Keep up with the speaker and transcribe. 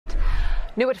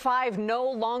New at 5, no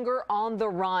longer on the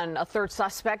run. A third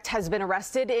suspect has been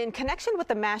arrested in connection with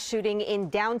the mass shooting in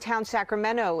downtown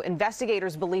Sacramento.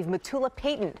 Investigators believe Matula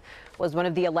Payton was one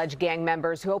of the alleged gang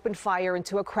members who opened fire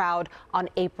into a crowd on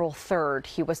April 3rd.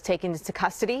 He was taken into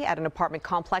custody at an apartment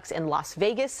complex in Las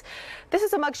Vegas. This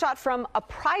is a mugshot from a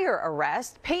prior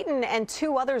arrest. Payton and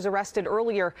two others arrested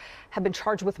earlier have been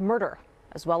charged with murder,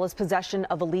 as well as possession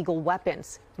of illegal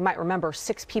weapons. You might remember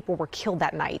 6 people were killed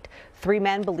that night. 3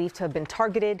 men believed to have been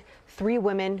targeted, 3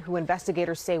 women who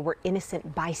investigators say were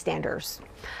innocent bystanders.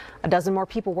 A dozen more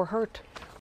people were hurt.